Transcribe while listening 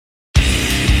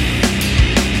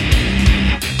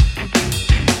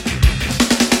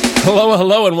Hello,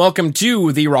 hello, and welcome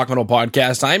to the Rock Metal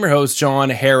Podcast. I'm your host,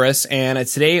 John Harris, and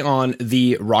today on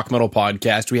the Rock Metal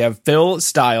Podcast, we have Phil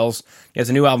STILES. He has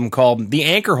a new album called The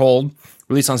Anchor Hold,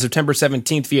 released on September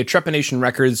 17th via Trepanation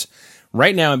Records.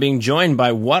 Right now, I'm being joined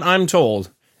by what I'm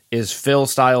told is Phil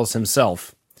STILES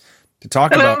himself to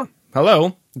talk about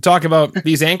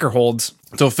these anchor holds.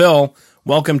 So, Phil,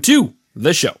 welcome to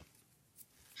the show.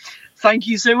 Thank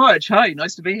you so much. Hi,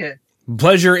 nice to be here.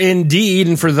 Pleasure indeed,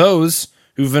 and for those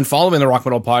who've been following the Rock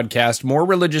Metal Podcast more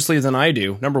religiously than I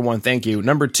do, number one, thank you.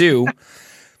 Number two,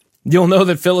 you'll know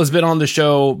that Phil has been on the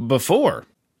show before.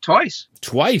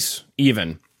 Twice,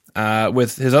 even,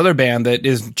 with his other band that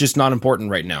is just not important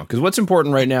right now. Because what's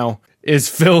important right now is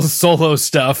Phil's solo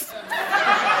stuff.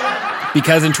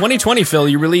 Because in 2020, Phil,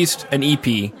 you released an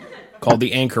EP called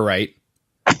The Anchorite.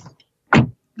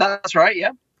 That's right,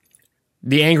 yeah.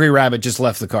 The Angry Rabbit just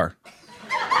left the car.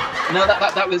 No,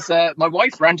 that was my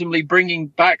wife randomly bringing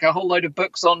back a whole load of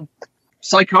books on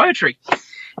psychiatry.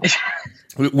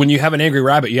 When you have an angry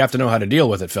rabbit, you have to know how to deal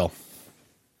with it, Phil.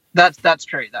 That's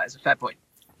true. That is a fair point.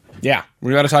 Yeah,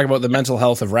 we got to talk about the mental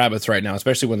health of rabbits right now,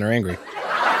 especially when they're angry.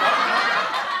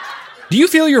 Do you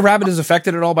feel your rabbit is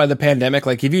affected at all by the pandemic?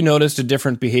 Like, have you noticed a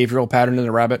different behavioral pattern in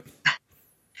the rabbit?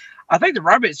 I think the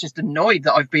rabbit's just annoyed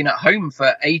that I've been at home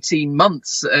for 18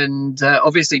 months and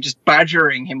obviously just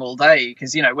badgering him all day.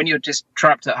 Because, you know, when you're just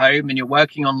trapped at home and you're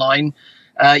working online,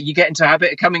 you get into a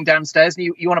habit of coming downstairs and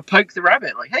you want to poke the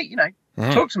rabbit. Like, hey, you know,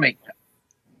 talk to me.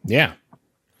 Yeah.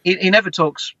 He never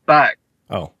talks back.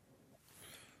 Oh.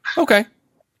 Okay.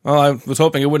 Well, I was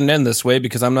hoping it wouldn't end this way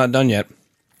because I'm not done yet.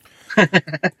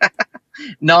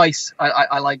 Nice.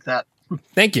 I like that.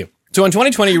 Thank you. So in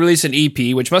 2020, you released an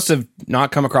EP, which must have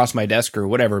not come across my desk or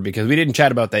whatever, because we didn't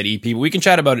chat about that EP, but we can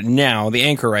chat about it now, The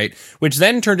Anchorite, which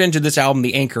then turned into this album,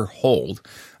 The Anchor Hold.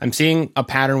 I'm seeing a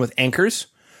pattern with anchors.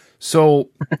 So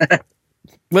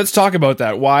let's talk about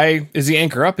that. Why is the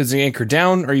anchor up? Is the anchor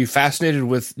down? Are you fascinated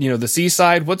with, the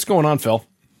seaside? What's going on, Phil?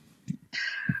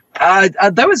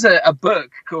 There was a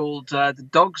book called The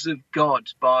Dogs of God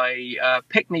by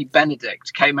Pickney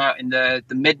Benedict, came out in the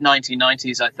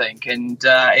mid-1990s, I think. And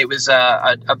it was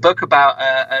a book about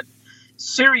a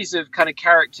series of kind of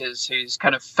characters whose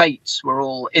kind of fates were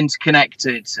all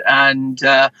interconnected. And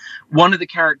one of the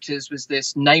characters was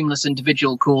this nameless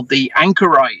individual called the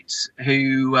Anchorite,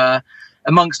 who,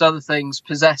 amongst other things,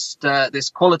 possessed this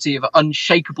quality of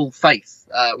unshakable faith,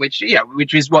 which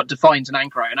is what defines an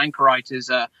anchorite. An anchorite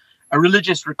is a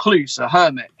religious recluse, a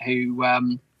hermit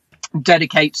who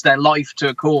dedicates their life to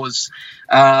a cause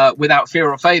without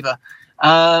fear or favor.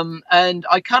 And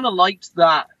I kind of liked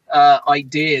that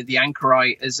idea, the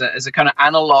anchorite, as a kind of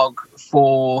analog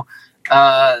for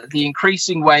the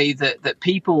increasing way that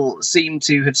people seem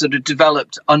to have sort of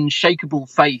developed unshakable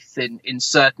faith in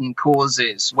certain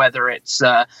causes, whether it's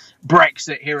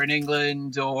Brexit here in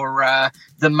England or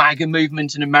the MAGA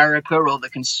movement in America or the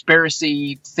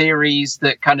conspiracy theories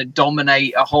that kind of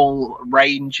dominate a whole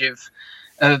range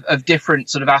of different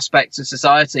sort of aspects of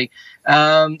society.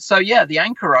 The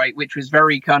Anchorite, which was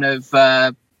very kind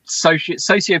of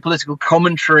socio-political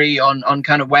commentary on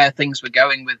kind of where things were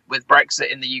going with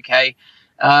Brexit in the UK,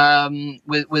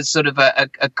 was sort of a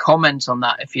comment on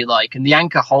that, if you like. And the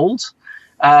Anchor Hold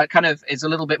kind of is a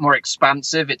little bit more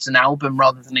expansive. It's an album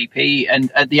rather than EP.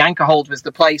 And the Anchor Hold was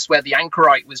the place where the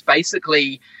Anchorite was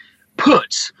basically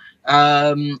put.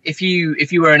 If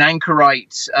you were an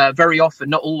anchorite, very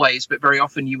often, not always, but very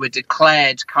often, you were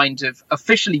declared kind of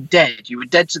officially dead. You were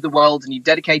dead to the world, and you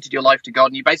dedicated your life to God,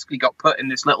 and you basically got put in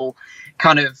this little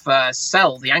kind of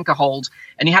cell, the anchor hold,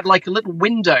 and you had like a little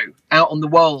window out on the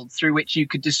world through which you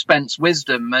could dispense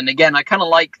wisdom. And again, I kind of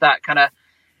like that kind of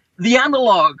the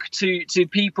analog to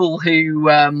people who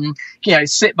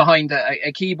sit behind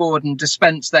a keyboard and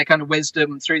dispense their kind of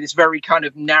wisdom through this very kind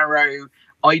of narrow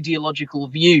ideological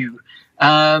view. The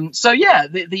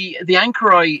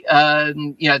Anchorite,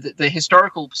 the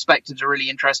historical perspectives are really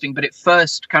interesting, but I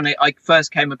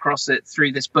first came across it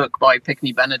through this book by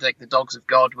Pickney Benedict, The Dogs of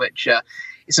God, which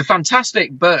it's a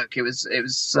fantastic book. It was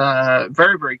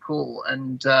very, very cool.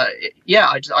 And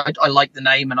I liked the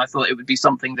name, and I thought it would be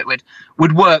something that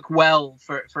would work well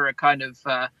for a kind of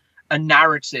a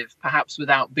narrative, perhaps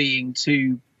without being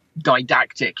too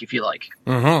didactic, if you like.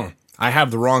 Mm-hmm. I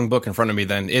have the wrong book in front of me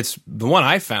then. It's the one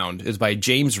I found is by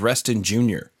James Reston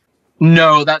Jr.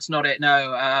 No, that's not it.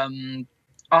 No.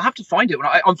 I'll have to find it.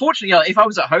 Unfortunately, if I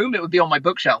was at home, it would be on my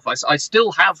bookshelf. I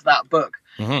still have that book.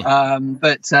 Mm-hmm.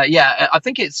 I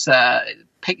think it's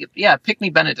Pickney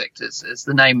Benedict is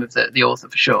the name of the author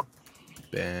for sure.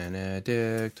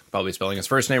 Benedict. Probably spelling his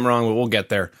first name wrong, but we'll get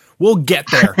there. We'll get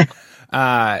there.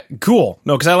 Cool.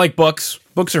 No, because I like books.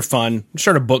 Books are fun.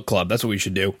 Start a book club. That's what we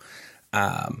should do.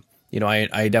 I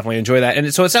definitely enjoy that.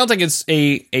 And so it sounds like it's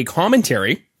a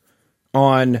commentary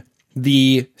on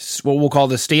what we'll call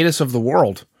the status of the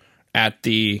world at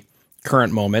the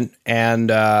current moment, and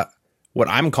what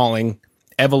I'm calling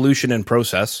evolution in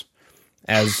process,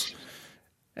 as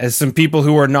some people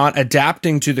who are not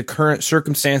adapting to the current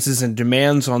circumstances and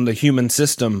demands on the human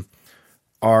system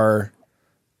are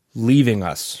leaving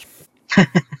us.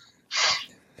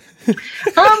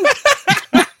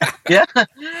 Yeah.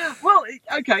 Well,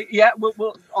 okay. Yeah.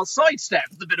 Well, I'll sidestep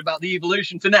the bit about the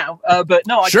evolution for now. But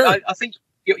no, sure. I think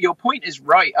your point is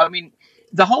right. I mean,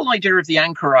 the whole idea of the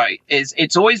anchorite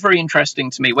it's always very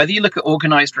interesting to me, whether you look at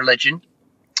organized religion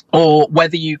or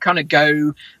whether you kind of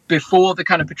go before the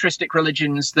kind of patristic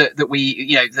religions that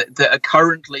we, that are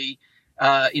currently,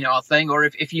 our thing, or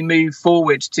if you move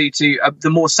forward to the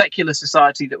more secular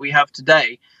society that we have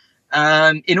today.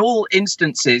 In all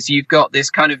instances, you've got this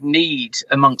kind of need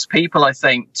amongst people, I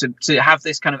think, to have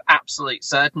this kind of absolute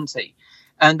certainty.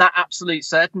 And that absolute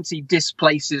certainty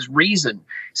displaces reason.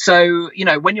 So,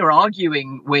 when you're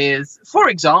arguing with, for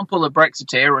example, a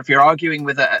Brexiteer, or if you're arguing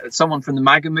with someone from the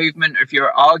MAGA movement, or if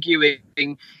you're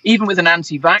arguing even with an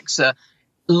anti-vaxxer,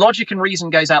 logic and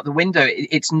reason goes out the window.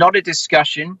 It's not a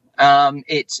discussion.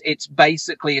 It's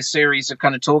basically a series of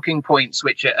kind of talking points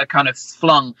which are kind of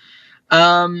flung.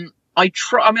 I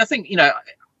think,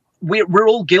 we're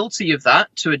all guilty of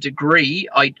that to a degree.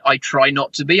 I try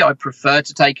not to be. I prefer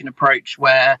to take an approach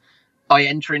where I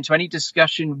enter into any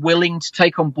discussion willing to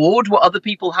take on board what other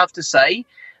people have to say.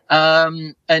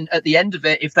 And at the end of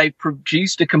it, if they've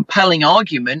produced a compelling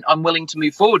argument, I'm willing to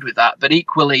move forward with that. But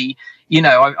equally,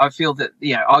 I feel that,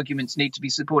 arguments need to be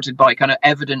supported by kind of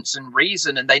evidence and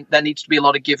reason, and there needs to be a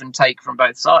lot of give and take from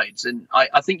both sides. And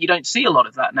I think you don't see a lot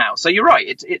of that now. So you're right.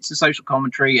 It's a social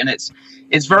commentary, and it's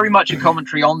very much a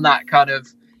commentary on that kind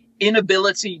of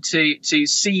inability to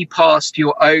see past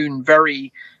your own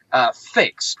very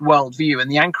fixed worldview.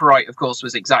 And the anchorite, of course,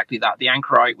 was exactly that. The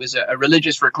anchorite was a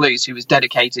religious recluse who was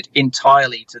dedicated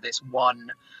entirely to this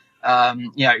one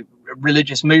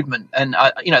religious movement. And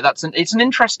it's an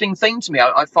interesting thing to me.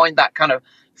 I find that kind of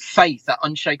faith, that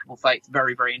unshakable faith,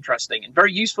 very, very interesting and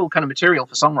very useful kind of material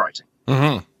for songwriting.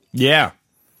 Mm-hmm. Yeah,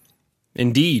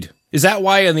 indeed. Is that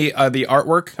why in the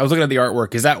artwork, I was looking at the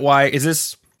artwork, is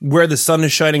this where the sun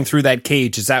is shining through that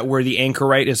cage? Is that where the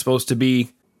anchorite is supposed to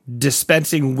be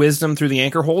dispensing wisdom through the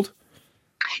anchor hold?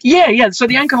 Yeah. So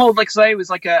the anchor hold, like I say,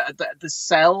 was like the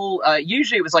cell.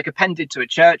 Usually it was like appended to a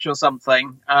church or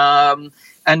something. And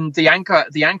the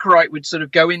anchorite would sort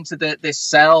of go into this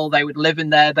cell. They would live in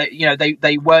there.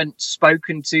 They weren't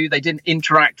spoken to. They didn't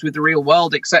interact with the real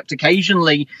world except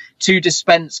occasionally to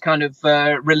dispense kind of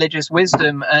religious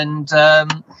wisdom. And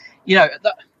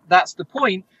that's the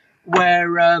point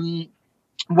where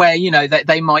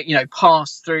they might,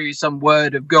 pass through some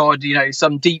word of God,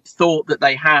 some deep thought that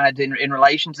they had in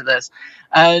relation to this.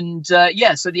 And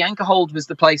so the anchor hold was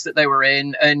the place that they were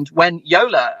in. And when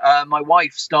Yola, my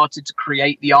wife, started to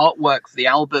create the artwork for the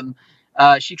album,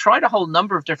 she tried a whole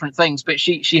number of different things, but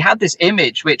she had this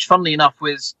image, which funnily enough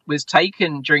was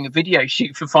taken during a video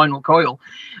shoot for Final Coil.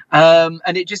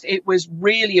 And it was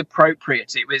really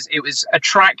appropriate. It was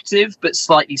attractive, but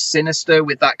slightly sinister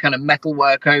with that kind of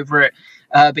metalwork over it.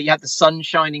 But you had the sun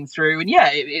shining through, and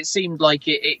it seemed like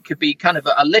it could be kind of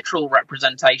a literal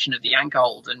representation of the anchor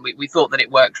hold, and we thought that it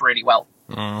worked really well.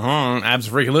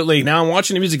 Absolutely. Now I'm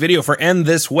watching the music video for End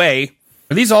This Way.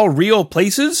 Are these all real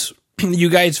places you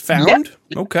guys found?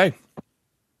 Yeah. Okay.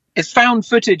 It's found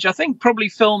footage, I think probably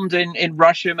filmed in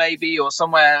Russia maybe, or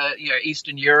somewhere,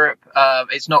 Eastern Europe.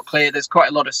 It's not clear. There's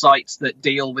quite a lot of sites that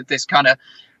deal with this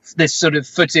sort of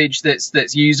footage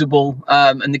that's usable,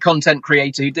 and the content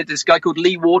creator who did this, guy called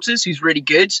Lee Waters, who's really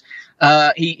good.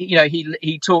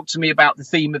 He talked to me about the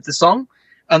theme of the song,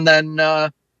 and then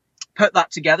put that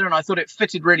together, and I thought it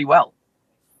fitted really well.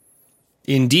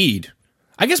 Indeed.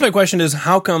 I guess my question is,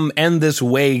 how come End This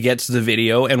Way gets the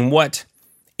video, and what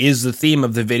is the theme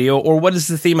of the video, or what is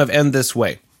the theme of End This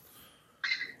Way?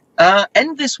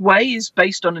 End This Way is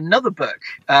based on another book.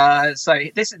 So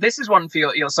this is one for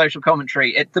your social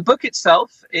commentary. The book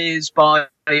itself is by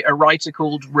a writer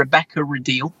called Rebecca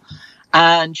Radil,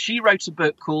 and she wrote a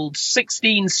book called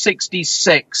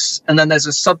 1666, and then there's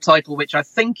a subtitle which I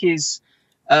think is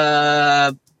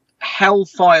Hellfire,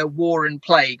 War and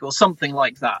Plague, or something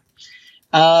like that.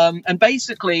 And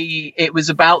basically it was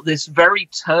about this very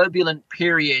turbulent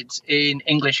period in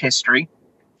English history,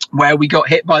 where we got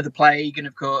hit by the plague, and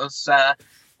of course, a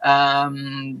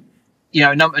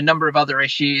number of other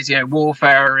issues,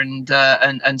 warfare and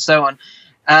so on.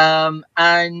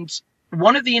 And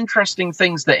one of the interesting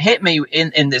things that hit me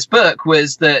in this book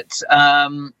was that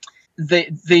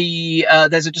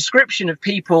there's a description of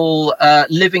people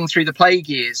living through the plague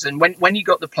years, and when you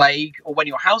got the plague, or when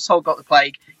your household got the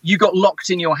plague, you got locked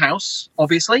in your house,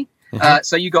 obviously.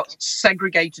 So you got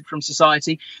segregated from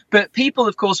society. But people,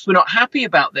 of course, were not happy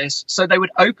about this, so they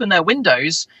would open their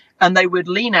windows and they would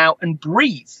lean out and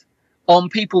breathe on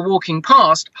people walking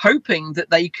past, hoping that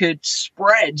they could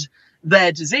spread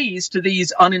their disease to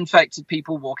these uninfected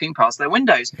people walking past their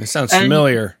windows. It sounds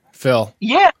familiar, Phil.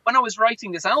 Yeah, when I was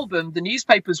writing this album, the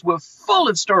newspapers were full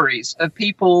of stories of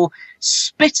people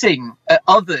spitting at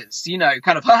others,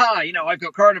 kind of, I've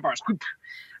got coronavirus.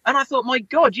 And I thought, my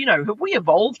God, have we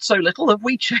evolved so little? Have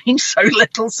we changed so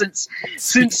little since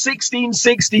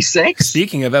 1666?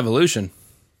 Speaking of evolution.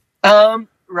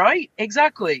 Right,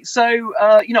 exactly. So,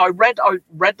 I read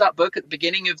that book at the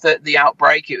beginning of the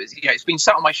outbreak. It was, it's been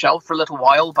sat on my shelf for a little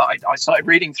while, but I started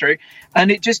reading through, and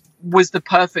it just was the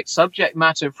perfect subject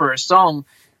matter for a song.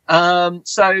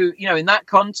 So, in that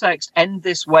context, End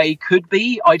This Way could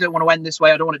be, I don't want to end this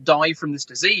way, I don't want to die from this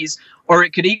disease. Or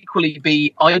it could equally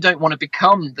be, I don't want to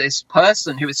become this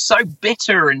person who is so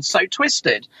bitter and so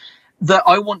twisted that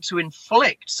I want to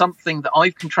inflict something that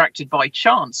I've contracted by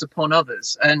chance upon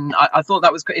others. And I thought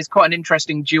that is quite an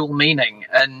interesting dual meaning.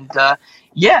 And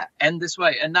End This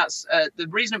Way. And that's the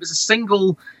reason it was a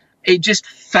single. It just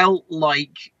felt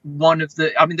like one of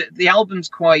the album's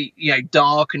quite,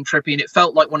 dark and trippy, and it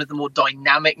felt like one of the more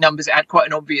dynamic numbers. It had quite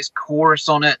an obvious chorus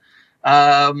on it.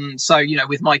 So,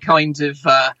 with my kind of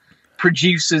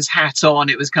producer's hat on,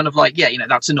 it was kind of like,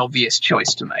 that's an obvious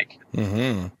choice to make.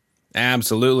 Mm-hmm.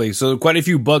 Absolutely. So quite a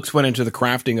few books went into the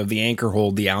crafting of the Anchor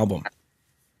Hold, the album.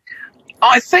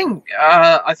 I think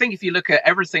if you look at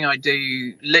everything I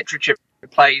do, literature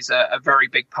plays a very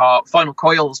big part. Final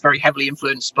Coil is very heavily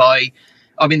influenced by,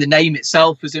 the name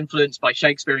itself was influenced by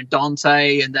Shakespeare and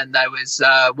Dante, and then there was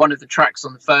one of the tracks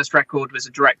on the first record was a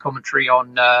direct commentary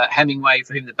on Hemingway,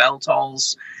 For Whom the Bell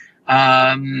Tolls.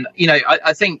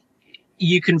 I think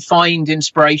you can find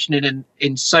inspiration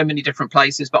in so many different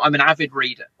places, but I'm an avid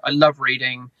reader. I love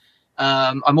reading.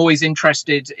 I'm always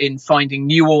interested in finding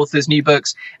new authors, new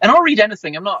books, and I'll read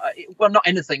anything. Not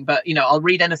anything, but I'll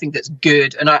read anything that's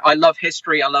good. And I love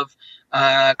history. I love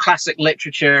classic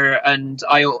literature, and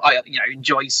I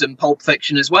enjoy some pulp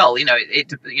fiction as well.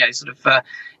 It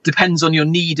depends on your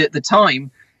need at the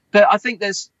time. But I think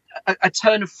there's a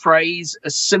turn of phrase, a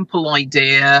simple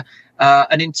idea,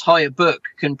 an entire book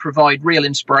can provide real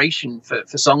inspiration for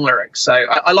song lyrics. So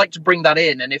I like to bring that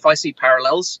in, and if I see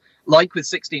parallels, like with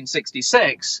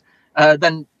 1666,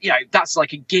 then, that's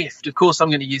like a gift. Of course, I'm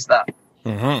going to use that.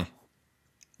 Mm-hmm.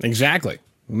 Exactly.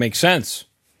 Makes sense.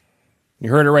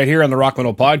 You heard it right here on the Rock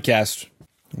Metal Podcast.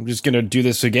 I'm just going to do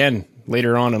this again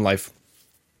later on in life.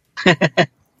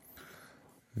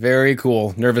 Very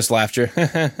cool. Nervous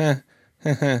laughter.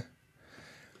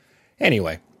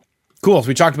 Anyway. Cool. So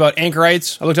we talked about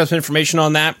anchorites. I looked up some information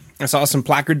on that. I saw some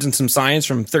placards and some signs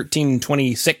from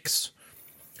 1326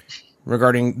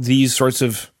 regarding these sorts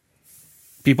of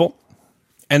people.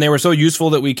 And they were so useful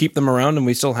that we keep them around and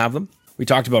we still have them. We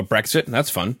talked about Brexit, and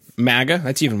that's fun. MAGA,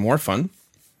 that's even more fun.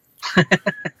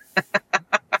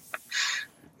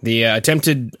 The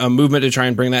attempted movement to try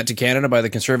and bring that to Canada by the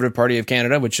Conservative Party of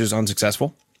Canada, which is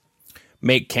unsuccessful.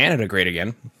 Make Canada great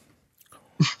again.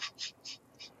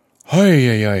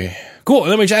 Cool.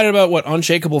 And then we chatted about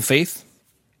unshakable faith.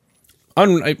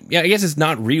 I guess it's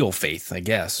not real faith, I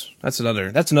guess. That's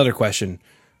another question,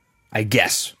 I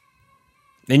guess.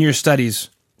 In your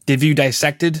studies, have you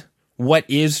dissected what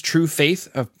is true faith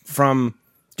from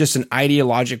just an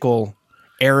ideological,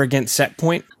 arrogant set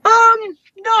point?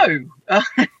 No.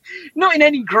 Not in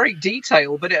any great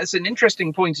detail, but it's an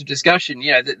interesting point of discussion,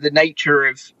 the nature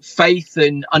of faith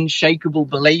and unshakable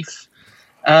belief.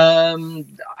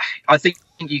 I think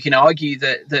you can argue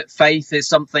that faith is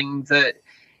something that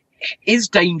is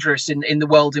dangerous in the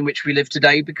world in which we live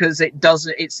today, because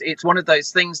it's one of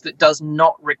those things that does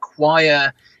not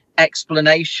require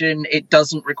explanation. It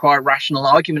doesn't require rational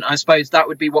argument. I suppose that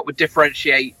would be what would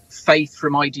differentiate faith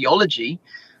from ideology.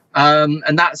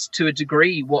 And that's to a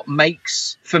degree what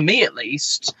makes, for me at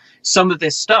least, some of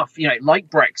this stuff, like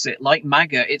Brexit, like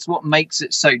MAGA, it's what makes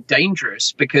it so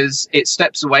dangerous, because it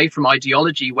steps away from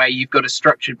ideology where you've got a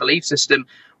structured belief system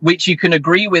which you can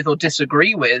agree with or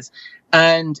disagree with,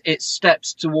 and it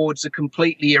steps towards a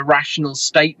completely irrational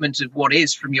statement of what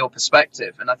is from your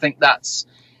perspective. And I think that's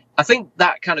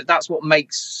what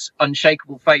makes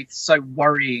unshakable faith so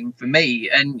worrying for me.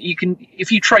 And you can,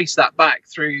 if you trace that back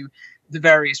through the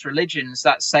various religions,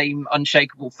 that same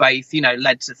unshakable faith,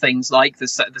 led to things like the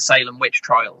Salem witch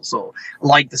trials, or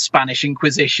like the Spanish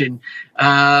Inquisition.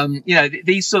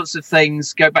 These sorts of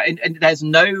things go back, and there's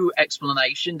no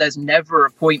explanation. There's never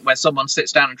a point where someone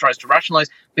sits down and tries to rationalize,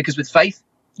 because with faith,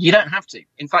 you don't have to.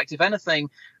 In fact, if anything,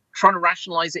 trying to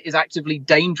rationalize it is actively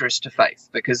dangerous to faith,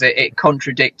 because it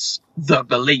contradicts the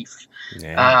belief.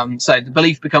 Yeah. So the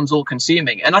belief becomes all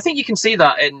consuming. And I think you can see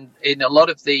that in a lot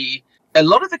of the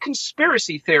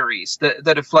conspiracy theories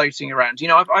that are floating around.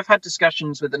 I've had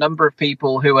discussions with a number of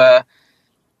people who are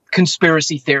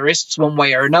conspiracy theorists one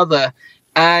way or another,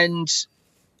 and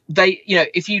they,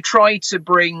 if you try to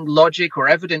bring logic or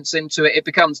evidence into it, it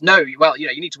becomes, no, well, you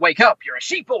need to wake up, you're a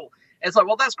sheeple. It's like,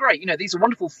 well, that's great. These are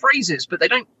wonderful phrases, but they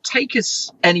don't take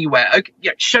us anywhere. Okay,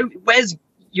 show, where's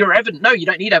your evidence? No, you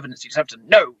don't need evidence. You just have to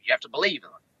know. You have to believe.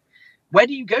 Where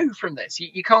do you go from this?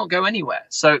 You can't go anywhere.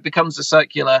 So it becomes a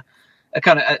circular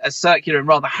and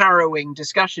rather harrowing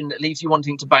discussion that leaves you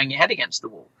wanting to bang your head against the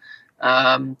wall.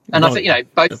 And I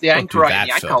think, both the anchorite and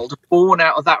the anchorhold are born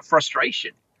out of that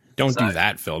frustration. Don't do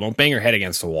that, Phil. Don't bang your head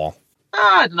against the wall.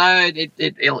 I don't know.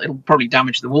 It'll probably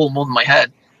damage the wall more than my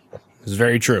head. It's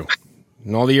very true.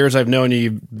 In all the years I've known you,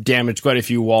 you've damaged quite a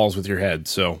few walls with your head,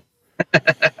 so.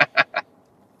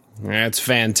 That's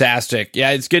fantastic.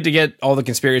 Yeah, it's good to get all the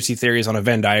conspiracy theories on a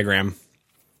Venn diagram,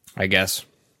 I guess.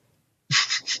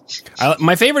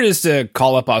 My favorite is to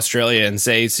call up Australia and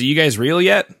say, so you guys real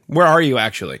yet? Where are you,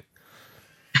 actually?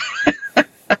 Well,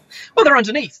 they're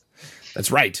underneath.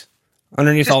 That's right.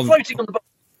 Underneath just floating on the bottom.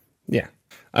 Yeah.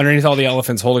 Underneath all the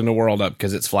elephants holding the world up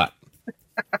because it's flat.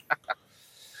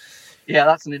 Yeah,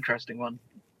 that's an interesting one.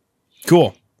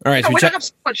 Cool. All right. We don't have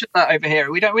so much of that over here.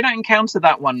 We don't encounter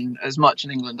that one as much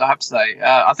in England, I have to say.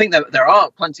 I think that there are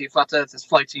plenty of flat earthers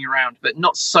floating around, but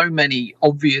not so many,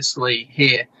 obviously,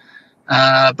 here.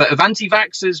 But of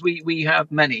anti-vaxxers, we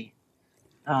have many.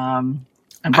 And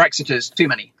Brexiters, too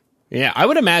many. Yeah, I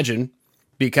would imagine,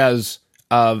 because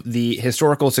of the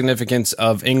historical significance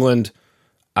of England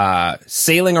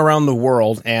sailing around the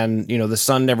world, and the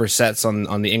sun never sets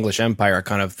on the English Empire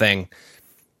kind of thing,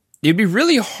 it'd be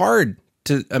really hard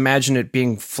to imagine it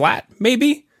being flat,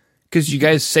 maybe, because you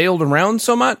guys sailed around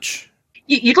so much.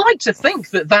 You'd like to think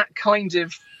that kind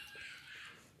of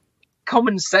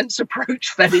common sense approach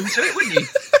fed into it, wouldn't you?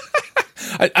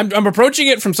 I'm approaching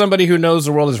it from somebody who knows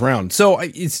the world is round, so I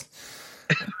think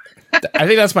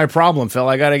that's my problem, Phil.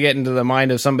 I got to get into the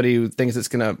mind of somebody who thinks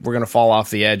we're gonna fall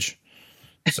off the edge.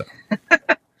 So,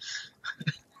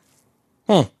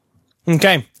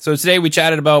 okay. So today we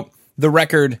chatted about the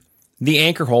record, The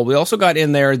Anchor Hold. We also got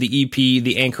in there the EP,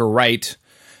 The Anchor Right.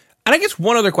 And I guess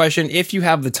one other question, if you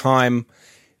have the time.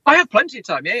 I have plenty of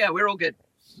time. Yeah, we're all good.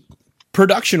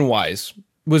 Production-wise,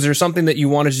 was there something that you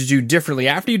wanted to do differently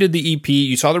after you did the EP?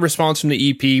 You saw the response from the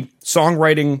EP,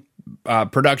 songwriting,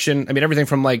 production. I mean, everything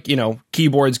from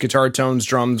keyboards, guitar tones,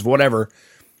 drums, whatever.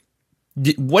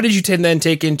 What did you then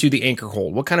take into the Anchor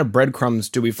Hold? What kind of breadcrumbs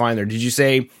do we find there? Did you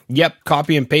say, yep,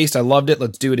 copy and paste, I loved it,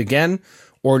 let's do it again?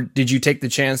 Or did you take the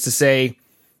chance to say,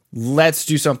 let's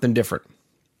do something different?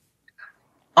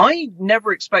 I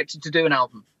never expected to do an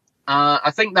album.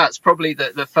 I think that's probably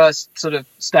the first sort of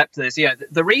step to this. Yeah,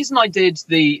 the reason I did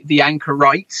the Anchor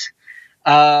Right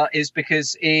is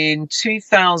because in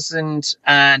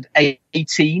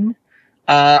 2018,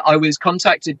 I was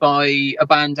contacted by a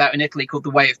band out in Italy called The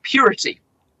Way of Purity,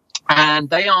 and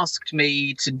they asked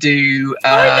me to do.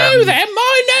 I know them.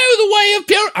 I know The Way of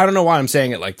Purity. I don't know why I'm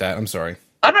saying it like that. I'm sorry.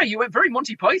 I don't know. You went very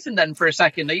Monty Python then for a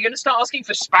second. Are you going to start asking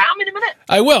for spam in a minute?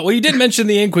 I will. Well, you did mention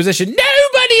the Inquisition.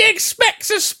 Nobody expects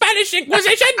a Spanish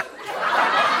Inquisition.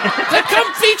 The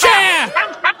comfy chair.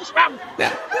 Spam.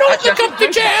 Not the comfy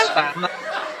chair. Spam.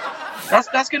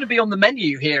 That's going to be on the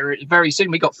menu here very soon.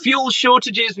 We got fuel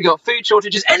shortages, we got food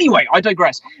shortages. Anyway, I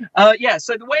digress.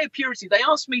 So The Way of Purity, they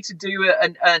asked me to do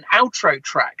an outro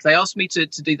track. They asked me to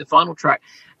do the final track.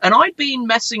 And I'd been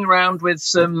messing around with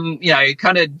some,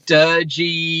 kind of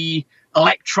dirgy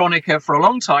electronica for a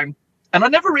long time. And I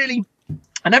never really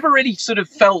sort of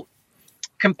felt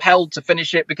compelled to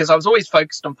finish it because I was always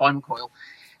focused on Final Coil.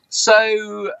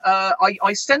 So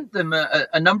I sent them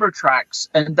a number of tracks,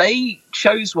 and they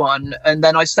chose one, and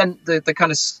then I sent the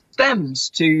kind of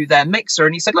stems to their mixer,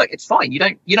 and he said, "Look, it's fine. You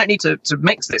don't need to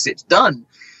mix this. It's done."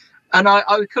 And I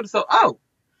could have thought, "Oh,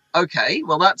 okay,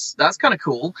 well that's kind of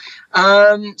cool."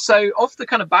 So off the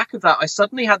kind of back of that, I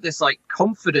suddenly had this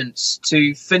confidence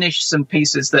to finish some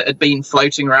pieces that had been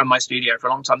floating around my studio for a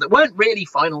long time that weren't really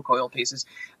Final Coil pieces,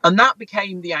 and that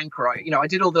became the Anchorite. I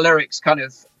did all the lyrics kind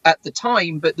of at the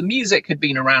time, but the music had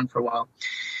been around for a while.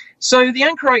 So the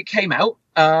Anchorite came out,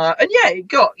 And yeah, it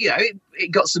got,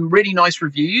 it got some really nice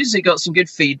reviews. It got some good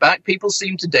feedback. People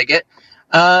seemed to dig it.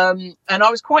 And I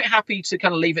was quite happy to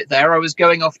kind of leave it there. I was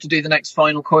going off to do the next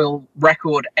Final Coil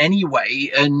record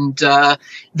anyway. And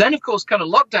then, of course, kind of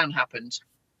lockdown happened.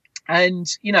 And,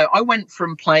 I went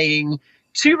from playing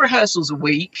 2 rehearsals a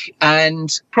week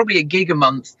and probably a gig a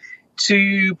month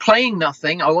to playing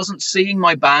nothing. I wasn't seeing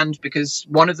my band because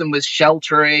one of them was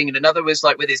sheltering and another was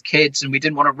like with his kids, and we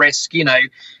didn't want to risk,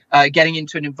 getting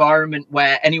into an environment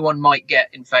where anyone might get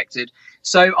infected.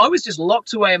 So I was just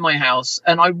locked away in my house,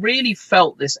 and I really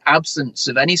felt this absence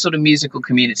of any sort of musical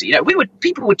community.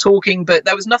 People were talking, but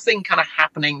there was nothing kind of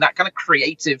happening, that kind of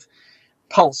creative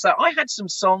pulse. So I had some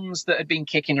songs that had been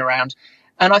kicking around,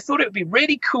 and I thought it would be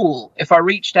really cool if I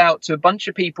reached out to a bunch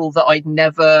of people that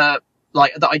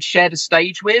that I'd shared a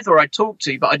stage with or I'd talked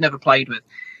to, but I'd never played with.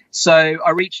 So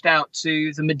I reached out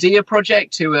to the Medea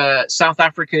Project, who are South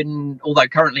African, although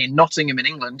currently in Nottingham in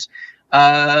England.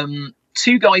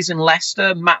 2 guys in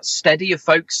Leicester, Matt Steady, a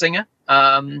folk singer,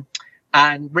 and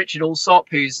Richard Alsop,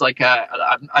 who's like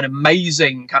an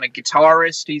amazing kind of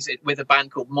guitarist. He's with a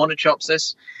band called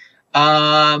Monochopsis.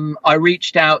 I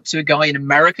reached out to a guy in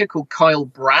America called Kyle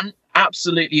Brandt.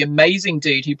 Absolutely amazing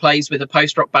dude who plays with a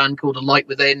post-rock band called A Light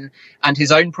Within and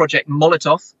his own project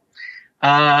Molotov.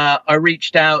 I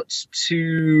reached out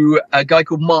to a guy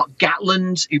called Mark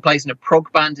Gatland who plays in a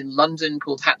prog band in London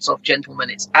called Hats Off Gentlemen,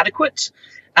 It's Adequate.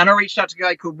 And I reached out to a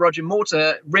guy called Roger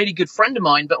Mortar, really good friend of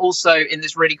mine, but also in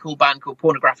this really cool band called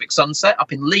Pornographic Sunset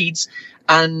up in Leeds.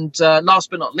 And last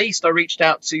but not least, I reached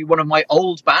out to one of my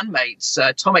old bandmates,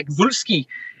 Tomek Wulski,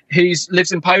 who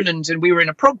lives in Poland, and we were in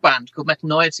a prog band called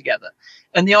Metanoia together.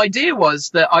 And the idea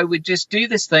was that I would just do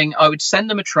this thing. I would send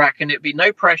them a track and it'd be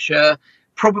no pressure.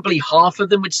 Probably half of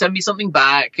them would send me something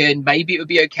back, and maybe it would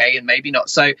be okay and maybe not.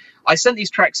 So I sent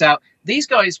these tracks out. These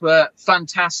guys were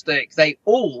fantastic. They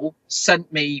all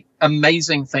sent me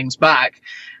amazing things back.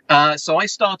 So I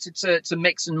started to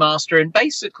mix and master. And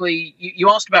basically, you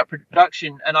asked about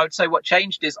production, and I would say what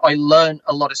changed is I learned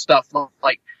a lot of stuff.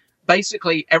 Like,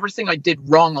 basically everything I did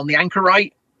wrong on the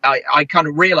Anchorite, I kind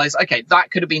of realized, okay, that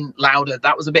could have been louder.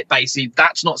 That was a bit bassy.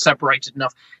 That's not separated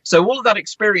enough. So all of that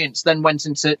experience then went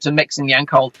into mixing the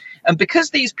Anchor. And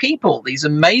because these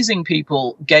amazing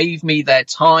people gave me their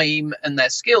time and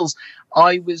their skills,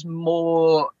 I was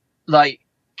more like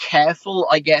careful,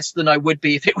 I guess, than I would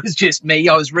be if it was just me.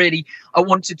 I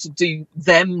wanted to do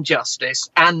them justice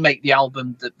and make the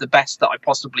album the best that I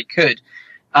possibly could.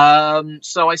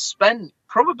 So I spent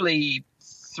probably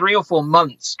 3 or 4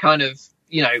 months kind of,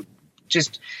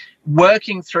 just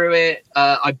working through it.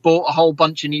 I bought a whole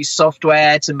bunch of new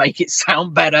software to make it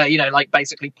sound better, like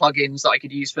basically plugins that I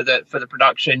could use for the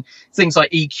production, things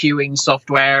like EQing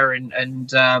software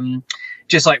and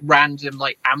just like random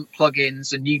like amp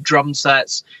plugins and new drum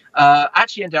sets.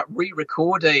 Actually ended up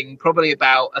re-recording probably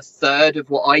about a third of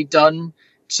what I'd done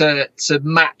to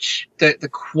match the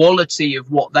quality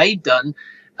of what they'd done.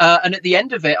 And at the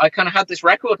end of it, I kind of had this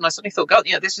record, and I suddenly thought, God,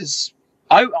 this is.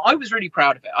 I was really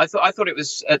proud of it. I thought it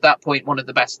was at that point one of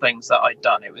the best things that I'd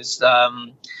done. It was.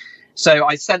 So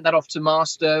I sent that off to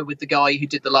master with the guy who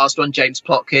did the last one, James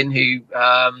Plotkin, who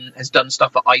has done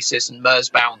stuff for ISIS and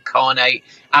Merzbow and Carnate,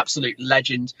 absolute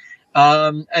legend.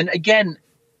 And again,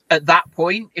 at that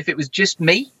point, if it was just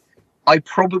me, I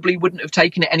probably wouldn't have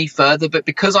taken it any further. But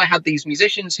because I had these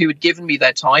musicians who had given me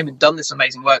their time and done this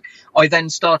amazing work, I then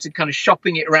started kind of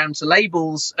shopping it around to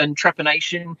labels. And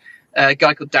Trepanation, a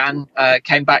guy called Dan,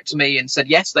 came back to me and said,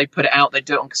 yes, they put it out. They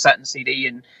do it on cassette and CD.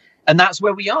 And that's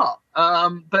where we are.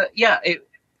 But yeah,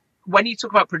 when you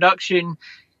talk about production,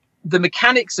 the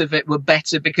mechanics of it were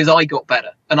better because I got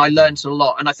better and I learned a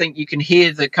lot. And I think you can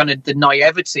hear the kind of the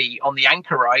naivety on the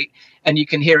Anchorite, and you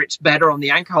can hear it's better on the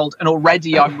Anchorhold. And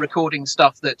already I'm recording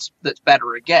stuff that's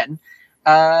better again.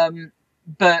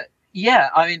 But yeah,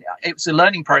 I mean, it's a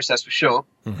learning process for sure.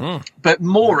 Mm-hmm. But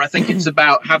more, I think it's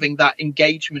about having that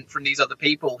engagement from these other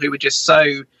people who were just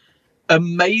so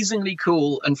amazingly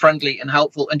cool and friendly and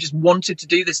helpful and just wanted to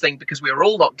do this thing because we were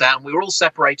all locked down. We were all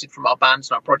separated from our bands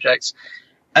and our projects.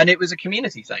 And it was a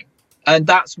community thing. And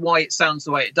that's why it sounds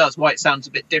the way it does, why it sounds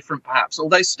a bit different, perhaps,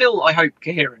 although still, I hope,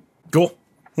 coherent. Cool.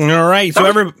 All right.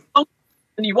 So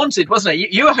and you wanted, wasn't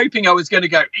it? You were hoping I was going to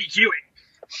go EQing.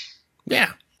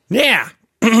 Yeah. Yeah.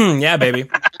 Yeah, baby.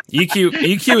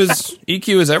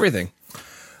 EQ is everything.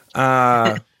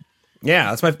 Yeah,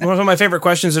 that's one of my favorite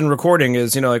questions in recording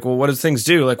is, well, what do things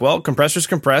do? Like, well, compressors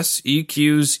compress,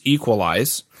 EQs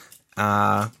equalize.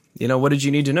 What did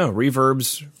you need to know?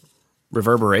 Reverbs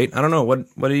reverberate. I don't know. What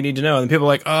do you need to know? And people are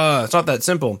like, it's not that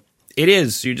simple. It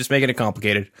is. You're just making it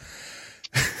complicated.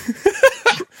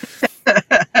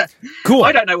 Cool.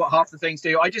 I don't know what half the things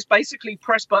do. I just basically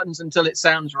press buttons until it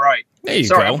sounds right. There you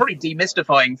Sorry, go. I'm probably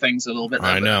demystifying things a little bit.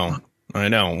 I know. Well,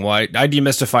 I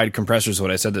demystified compressors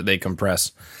when I said that they compress.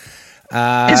 Is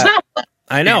that?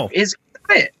 I know. Is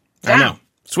it? I know.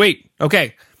 Sweet.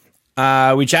 Okay.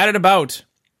 We chatted about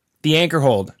The Anchor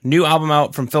Hold, new album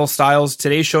out from Phil Styles.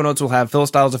 Today's show notes will have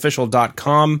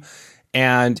philstylesofficial.com,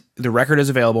 and the record is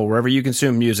available wherever you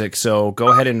consume music. So go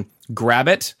ahead and grab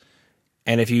it.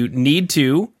 And if you need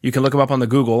to, you can look them up on the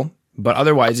Google. But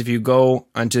otherwise, if you go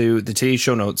onto the today's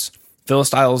show notes,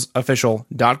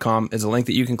 philstylesofficial.com is a link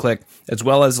that you can click, as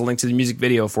well as a link to the music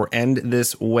video for End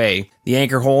This Way. The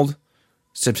Anchor Hold,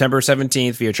 September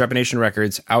 17th via Trepanation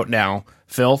Records, out now.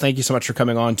 Phil, thank you so much for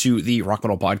coming on to the Rock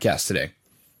Metal Podcast today.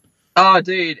 Oh,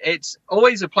 dude, it's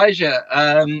always a pleasure.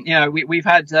 We've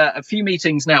had a few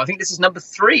meetings now. I think this is number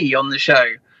 3 on the show.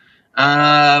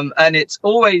 And it's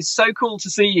always so cool to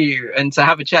see you and to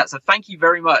have a chat. So thank you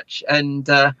very much. And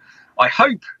I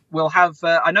hope we'll have,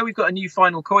 I know we've got a new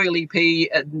Final Coil EP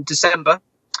in December.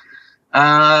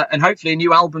 And hopefully a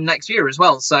new album next year as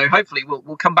well. So hopefully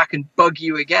we'll come back and bug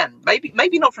you again.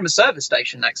 Maybe not from a service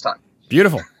station next time.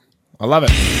 Beautiful. I love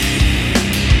it.